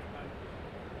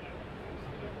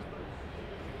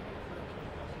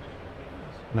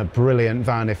 And a brilliant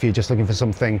van if you're just looking for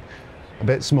something a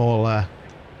bit smaller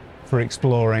for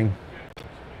exploring.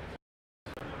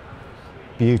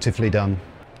 Beautifully done.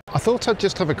 I thought I'd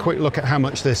just have a quick look at how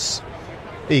much this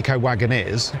EcoWagon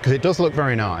is, because it does look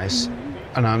very nice.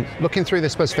 And I'm looking through the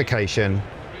specification,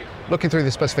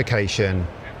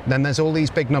 then there's all these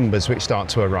big numbers which start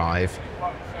to arrive.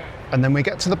 And then we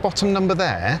get to the bottom number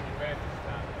there,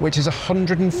 which is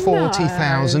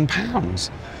 £140,000.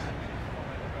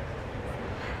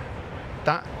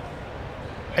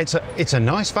 It's a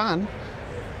nice van,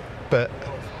 but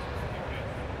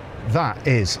that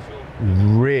is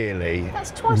really...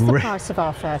 That's twice the price of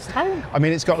our first home. I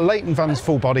mean, it's got Leighton Van's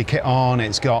full body kit on,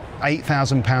 it's got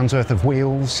 £8,000 worth of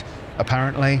wheels,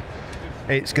 apparently.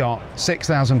 It's got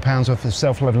 £6,000 worth of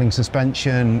self-leveling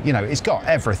suspension, you know, it's got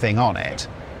everything on it.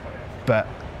 but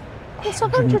It's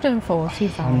 £140,000.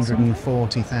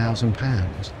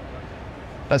 £140,000.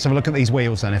 Let's have a look at these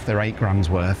wheels then, if they're 8 grand's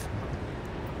worth.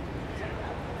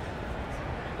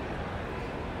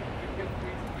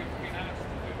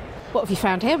 What have you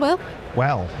found here, Will?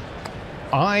 Well,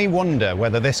 I wonder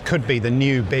whether this could be the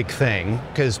new big thing,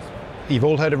 because you've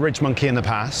all heard of Ridge Monkey in the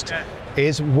past.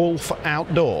 Is Wolf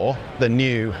Outdoor the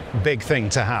new big thing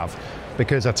to have?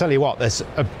 Because I tell you what,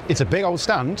 it's a big old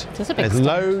stand. It is a big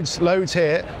There's stand. loads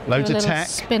here, loads Do a of little tech.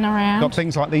 spin around. Got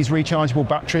things like these rechargeable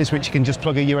batteries, which you can just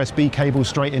plug a USB cable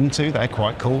straight into. They're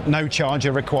quite cool. No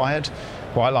charger required.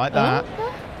 Quite like that.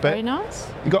 Oh, But very nice.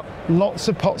 you've got lots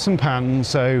of pots and pans,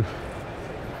 so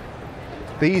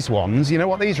these ones, you know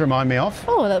what these remind me of?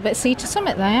 Oh, a little bit Sea to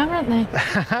Summit they are, aren't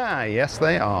they? Yes,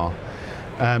 they are.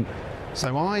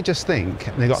 So I just think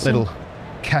they've got little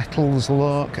kettles,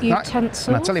 look. Utensils.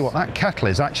 And I tell you what, that kettle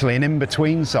is actually an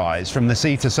in-between size from the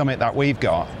Sea to Summit that we've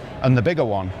got and the bigger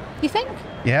one. You think?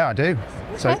 Yeah, I do.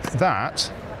 So Okay.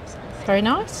 that, Very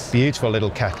nice. beautiful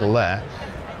little kettle there.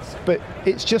 But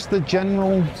it's just the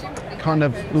general kind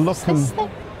of look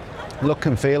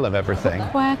and feel of everything.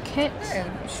 Cookware kit.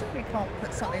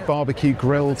 Barbecue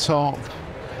grill top.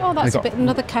 Oh, that's They've got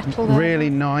another kettle there. Really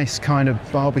nice kind of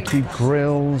barbecue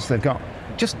grills. They've got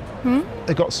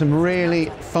they've got some really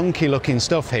funky looking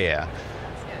stuff here.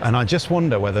 And I just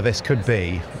wonder whether this could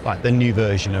be like the new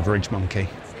version of Ridge Monkey.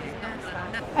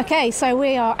 Okay, so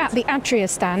we are at the Adria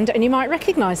stand, and you might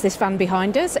recognise this van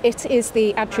behind us. It is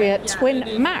the Adria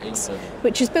Twin MAX,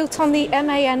 which is built on the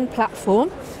MAN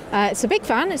platform. It's a big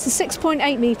van, it's a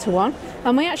 6.8 metre one,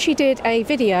 and we actually did a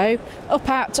video up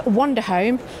at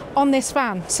Motorhome on this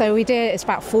van. So it's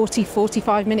about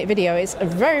 45 minute video. It's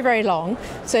very, very long.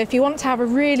 So if you want to have a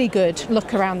really good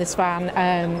look around this van,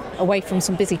 away from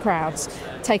some busy crowds,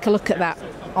 take a look at that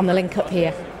on the link up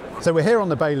here. So we're here on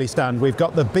the Bailey stand. We've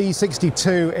got the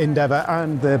B62 Endeavour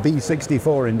and the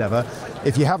B64 Endeavour.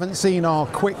 If you haven't seen our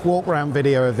quick walk round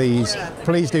video of these,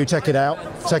 please do check it out.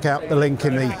 Check out the link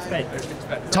in the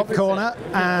top corner,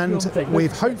 and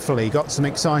we've hopefully got some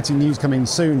exciting news coming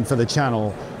soon for the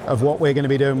channel of what we're going to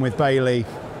be doing with Bailey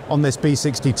on this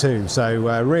B62.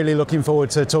 So really looking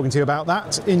forward to talking to you about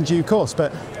that in due course.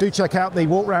 But do check out the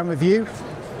walk round review.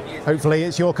 Hopefully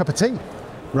it's your cup of tea.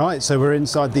 Right, so we're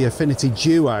inside the Affinity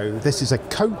Duo. This is a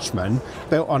Coachman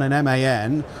built on an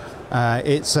MAN.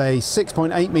 It's a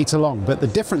 6.8 metre long, but the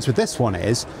difference with this one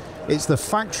is it's the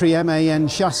factory MAN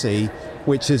chassis,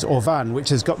 or van, which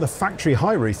has got the factory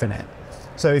high roof in it.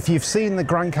 So if you've seen the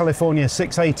Grand California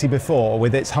 680 before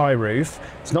with its high roof,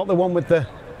 it's not the one with the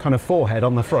kind of forehead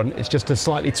on the front, it's just a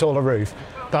slightly taller roof.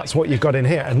 That's what you've got in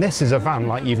here, and this is a van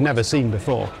like you've never seen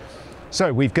before.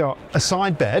 So we've got a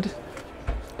side bed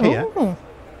here. Ooh.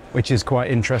 Which is quite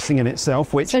interesting in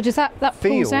itself. Which So does that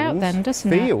pulls out then,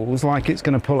 doesn't it? Feels like it's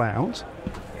going to pull out.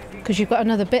 Because you've got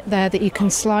another bit there that you can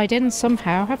slide in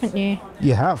somehow, haven't you?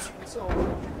 You have.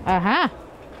 Aha!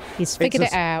 He's figured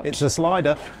it out. It's a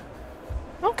slider.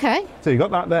 Okay. So you've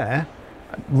got that there.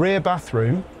 Rear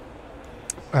bathroom,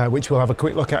 which we'll have a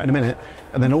quick look at in a minute.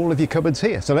 And then all of your cupboards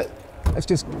here. So let's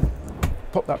just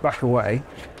pop that back away.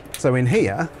 So in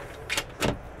here,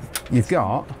 you've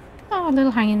got Oh, a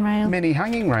little hanging rail. mini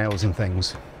hanging rails and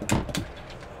things.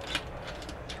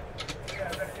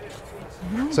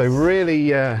 Nice. So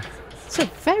really, It's a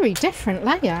very different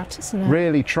layout, isn't it?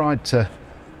 really tried to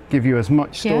give you as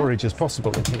much storage as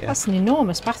possible in here. That's an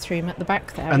enormous bathroom at the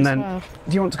back there And as then, well.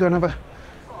 do you want to go and have a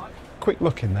quick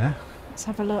look in there? Let's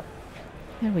have a look.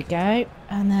 There we go.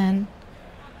 And then,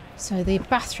 so the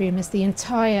bathroom is the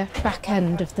entire back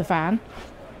end of the van.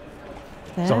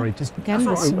 There. Sorry, just Again,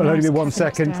 there's some it'll only be nice 1 cabinets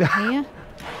second. down here.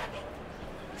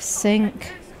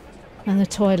 Sink and the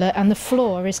toilet, and the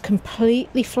floor is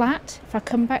completely flat. If I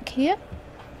come back here,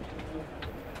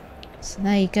 so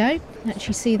there you go.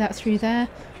 Actually see that through there,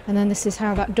 and then this is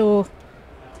how that door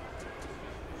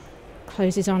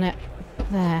closes on it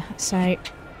there. So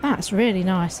that's really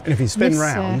nice. And if you spin This,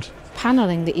 round,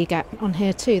 paneling that you get on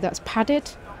here too, that's padded,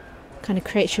 kind of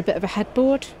creates you a bit of a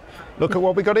headboard. look at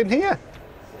what we got in here,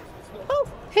 Oh,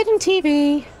 hidden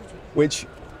TV. which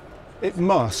it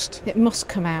must. It must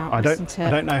come out. I mustn't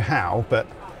it? don't know how, but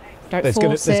Don't there's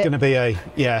force going to be a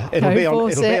it'll Don't be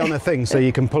force on it. a thing so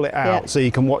you can pull it out Yeah. so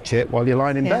you can watch it while you're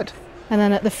lying in Yeah. bed. And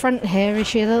then at the front here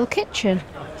is your little kitchen.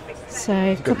 So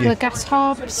a couple your- of gas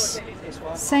hobs,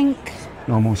 sink,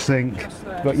 Normal sink,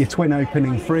 got your twin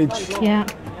opening fridge, yeah,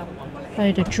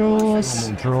 load of drawers.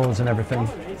 normal drawers and everything.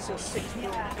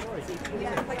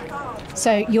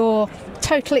 So your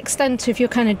total extent of your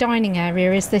kind of dining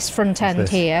area is this front end this.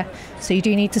 here. So you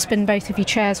do need to spin both of your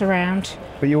chairs around.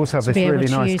 But you also have To this be able really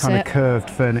to nice use kind it. of curved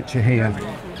furniture here.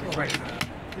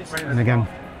 And again,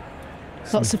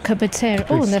 lots of cupboards here.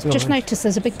 Oh, and I've just storage. noticed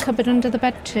there's a big cupboard under the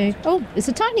bed too. Oh, it's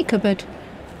a tiny cupboard.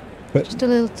 but Just a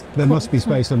little. there must be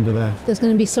space under there. There's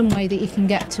going to be some way that you can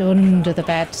get to under the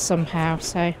bed somehow,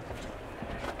 so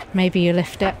maybe you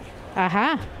lift it.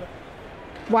 Aha!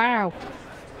 Wow.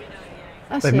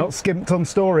 That's They've a not skimped on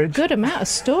storage. good amount of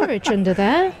storage under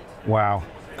there. Wow.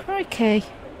 Crikey.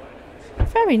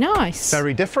 Very nice.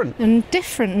 Very different. And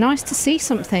different. Nice to see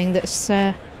something that's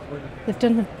they've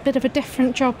done a bit of a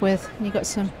different job with. And you've got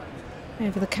some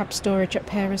over the cab storage up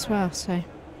here as well, so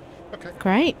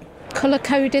great. Colour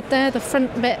coded there, the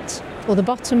front bit or the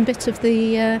bottom bit of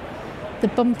the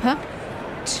bumper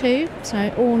too,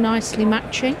 so all nicely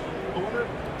matching.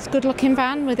 It's a good looking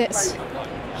van with its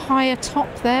higher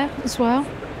top there as well.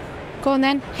 Go on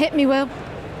then, hit me, Will.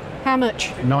 How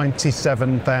much?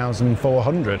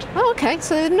 97,400. Oh, okay,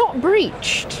 so they've not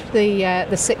breached the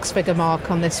six-figure mark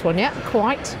on this one yet,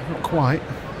 quite. Not quite.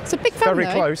 It's a big van, Very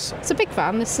though. close. It's a big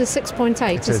van. This is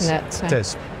 6.8, isn't it? So. It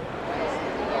is.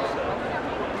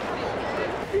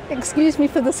 Excuse me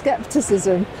for the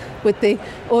scepticism with the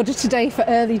order today for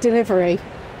early delivery.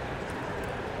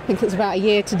 I think it's about a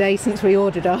year today since we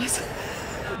ordered ours.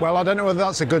 Well, I don't know whether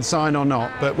that's a good sign or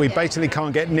not, but we basically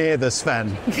can't get near the Sven.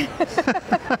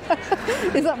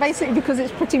 Is that basically because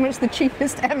it's pretty much the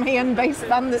cheapest MAN-based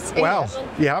van that's here? Well,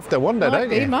 you have to wonder, Might don't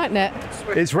be, you? mightn't it?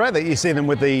 It's rare that you see them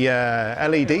with the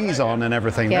LEDs on and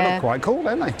everything. They Yeah. look quite cool,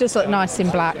 don't they? It does look nice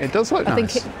in black. It does look I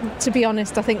nice. think, to be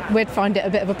honest, I think we'd find it a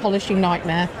bit of a polishing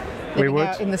nightmare. We Living would.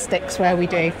 out in the sticks where we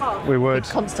do. We would.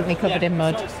 Constantly covered in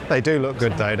mud. They do look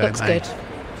good though, don't Looks they? good.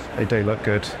 They do look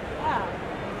good.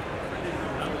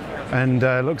 And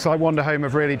looks like Motorhome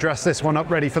have really dressed this one up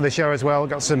ready for the show as well.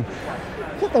 Got some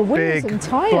Look at the wheels big and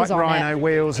tyres Black on Rhino it.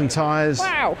 wheels and tyres.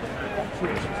 Wow.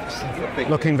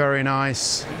 Looking very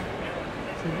nice.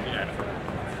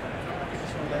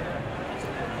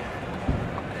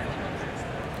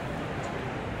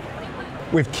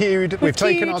 We've queued, we've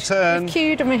taken our turn. We've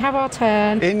queued and we have our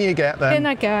turn. In you get them. In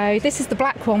I go. This is the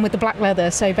black one with the black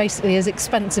leather, so basically as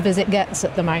expensive as it gets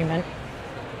at the moment.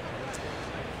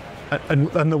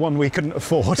 And the one we couldn't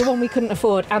afford. The one we couldn't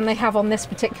afford, and they have on this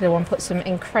particular one put some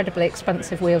incredibly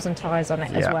expensive wheels and tyres on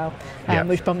it as Yeah. well, Yeah.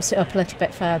 which bumps it up a little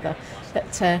bit further.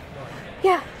 But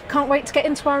yeah, can't wait to get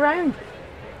into our own.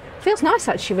 Feels nice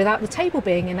actually without the table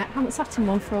being in it. Haven't sat in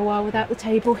one for a while without the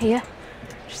table here.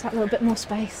 Just that little bit more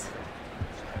space.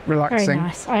 Relaxing. Very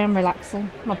nice. I am relaxing.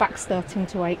 My back's starting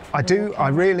to ache. from I the do,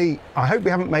 walking. I hope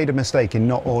we haven't made a mistake in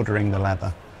not ordering the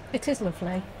leather, It is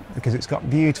lovely. because it's got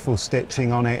beautiful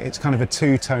stitching on it. It's kind of a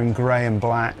two-tone grey and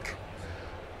black.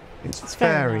 It's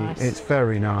very nice. It's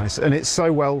very nice, and it's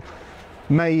so well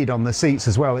made on the seats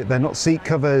as well. They're not seat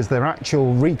covers; they're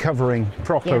actual recovering,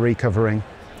 proper Yeah. recovering.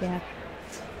 Yeah.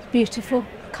 It's beautiful.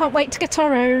 Can't wait to get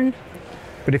our own.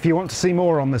 But if you want to see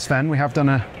more on the Sven, we have done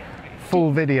a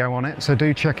full video on it, so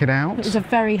do check it out. It was a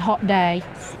very hot day.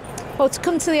 Well, to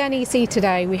come to the NEC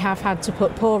today, we have had to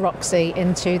put poor Roxy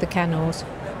into the kennels.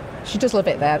 She does love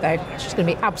it there, though. She's going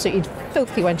to be absolutely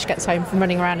filthy when she gets home from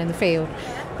running around in the field.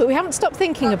 But we haven't stopped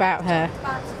thinking about her.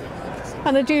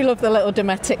 And I do love the little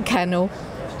Dometic kennel.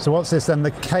 So what's this then?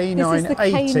 The K980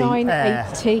 This is the Air.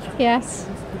 K980, yes.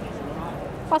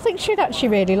 I think she'd actually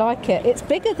really like it. It's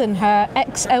bigger than her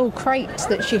XL crate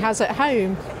that she has at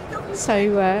home.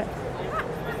 So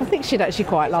I think she'd actually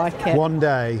quite like it. One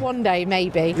day. One day,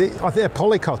 maybe. I think they're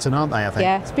polycotton, aren't they? I think.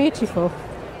 Yeah, it's beautiful.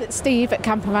 Steve at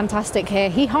Campervantastic here,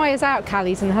 he hires out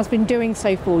Callies and has been doing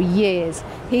so for years.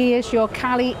 He is your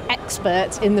Callie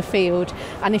expert in the field,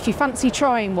 and if you fancy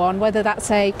trying one, whether that's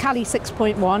a Callie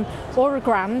 6.1 or a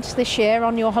Grande this year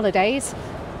on your holidays,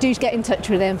 do get in touch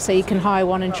with him so you can hire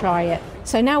one and try it.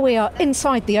 So now we are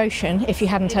inside the ocean, if you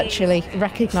hadn't actually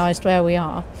recognised where we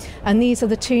are, and these are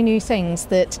the two new things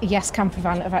that Yes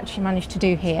Campervan have actually managed to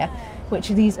do here, which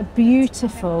are these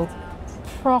beautiful,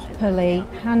 properly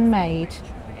handmade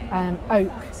oak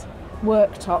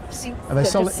worktops. Are they that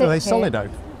solid? just sit Are they here. solid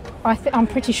oak? I'm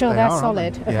pretty sure They they're are, aren't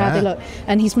solid they? of how they Yeah. look.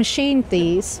 And he's machined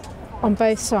these on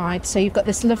both sides, so you've got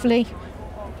this lovely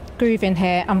groove in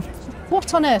here. And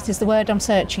what on earth is the word I'm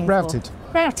searching Routed.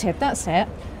 for? Routed, that's it.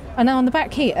 And now on the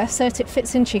back here, so that it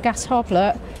fits into your gas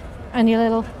hoblet and your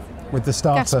little With the gas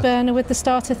starter. burner with the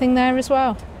starter thing there as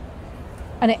well.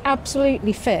 And it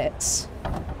absolutely fits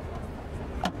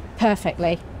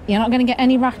perfectly. You're not going to get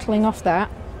any rattling off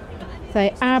that.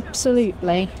 They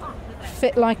absolutely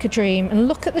fit like a dream. And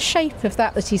look at the shape of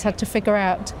that he's had to figure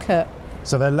out to cut.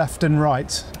 So they're left and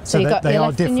right. So you've got they your are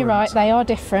left different. and your right. They are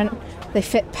different. They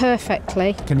fit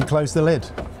perfectly Can you close the lid?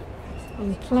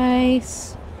 in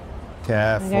place.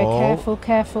 Careful. There we go. Careful,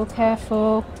 careful,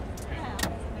 careful.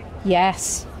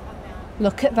 Yes.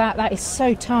 Look at that. That is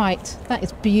so tight. That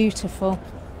is beautiful.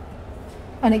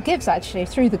 And it gives, actually,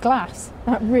 through the glass,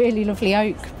 that really lovely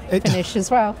oak finish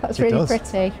as well. That's really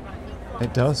pretty.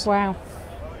 It does. Wow.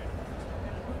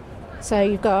 So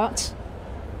you've got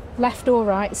left or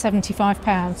right,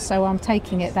 £75. So I'm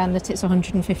taking it then that it's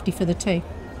 150 for the two.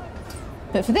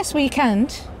 But for this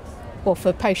weekend, or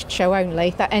for post-show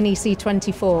only, that NEC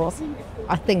 24,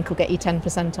 I think will get you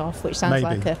 10% off, which sounds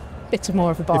like a bit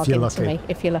more of a bargain to me,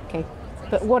 if you're lucky.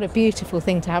 But what a beautiful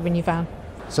thing to have in your van.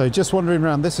 So just wandering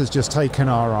around, this has just taken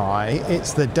our eye.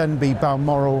 It's the Denby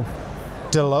Balmoral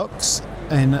Deluxe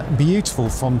in beautiful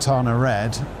Fontana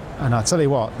red. And I tell you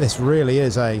what, this really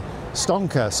is a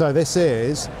stonker. So this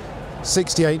is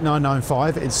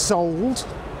 68,995. It's sold.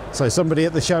 So somebody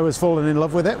at the show has fallen in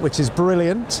love with it, which is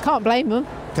brilliant. Can't blame them.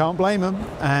 Can't blame them.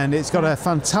 And it's got a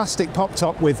fantastic pop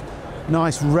top with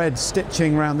nice red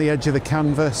stitching around the edge of the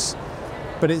canvas.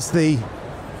 But it's the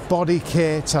body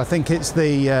kit. I think it's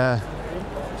the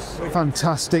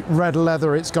fantastic red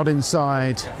leather it's got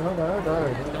inside.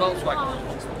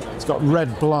 It's got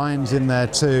red blinds in there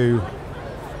too,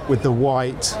 with the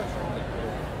white.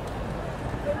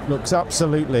 Looks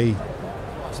absolutely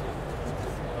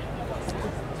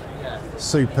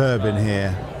superb in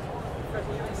here.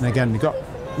 And again, you've got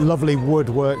lovely wood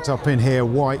worked up in here,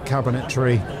 white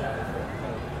cabinetry.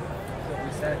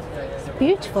 It's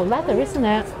beautiful leather, isn't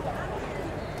it?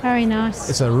 Very nice.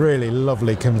 It's a really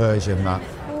lovely conversion, that.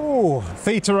 Oh,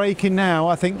 feet are aching now.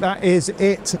 I think that is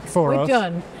it for us. We're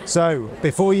done. So,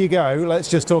 before you go, let's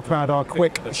just talk about our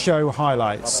quick show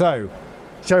highlights. So,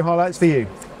 show highlights for you.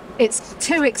 It's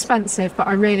too expensive, but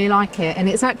I really like it. And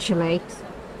it's actually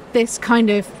this kind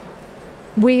of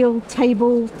wheel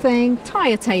table thing,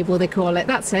 tyre table they call it.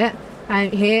 That's it.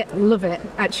 And here, love it.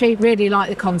 Actually, really like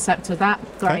the concept of that.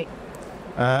 Great.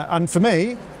 Okay. And for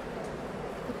me,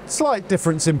 slight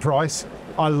difference in price.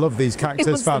 I love these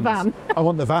Kaktus vans. The van. I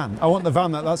want the van. I want the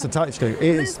van that's attached to.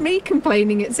 It's me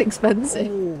complaining it's expensive.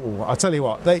 Ooh, I tell you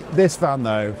what, this van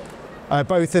though,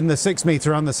 both in the 6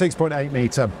 metre and the 6.8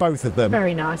 metre, both of them.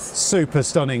 Very nice. Super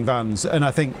stunning vans. And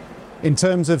I think in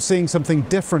terms of seeing something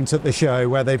different at the show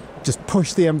where they've just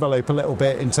pushed the envelope a little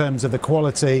bit in terms of the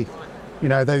quality, you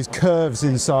know, those curves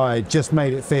inside just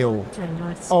made it feel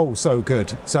oh so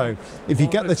good. So if you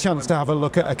get the chance to have a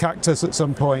look at a Kaktus at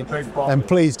some point, then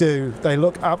please do. They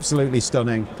look absolutely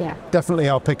stunning. Yeah. Definitely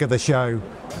our pick of the show.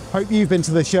 Hope you've been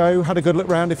to the show, had a good look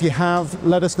round. If you have,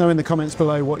 let us know in the comments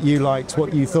below what you liked,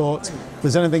 what you thought. If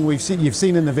there's anything you've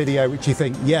seen in the video which you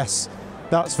think, yes,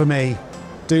 that's for me,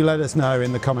 do let us know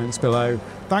in the comments below.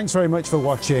 Thanks very much for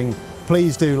watching.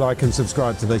 Please do like and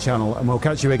subscribe to the channel, and we'll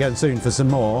catch you again soon for some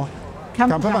more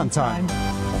Campervan time.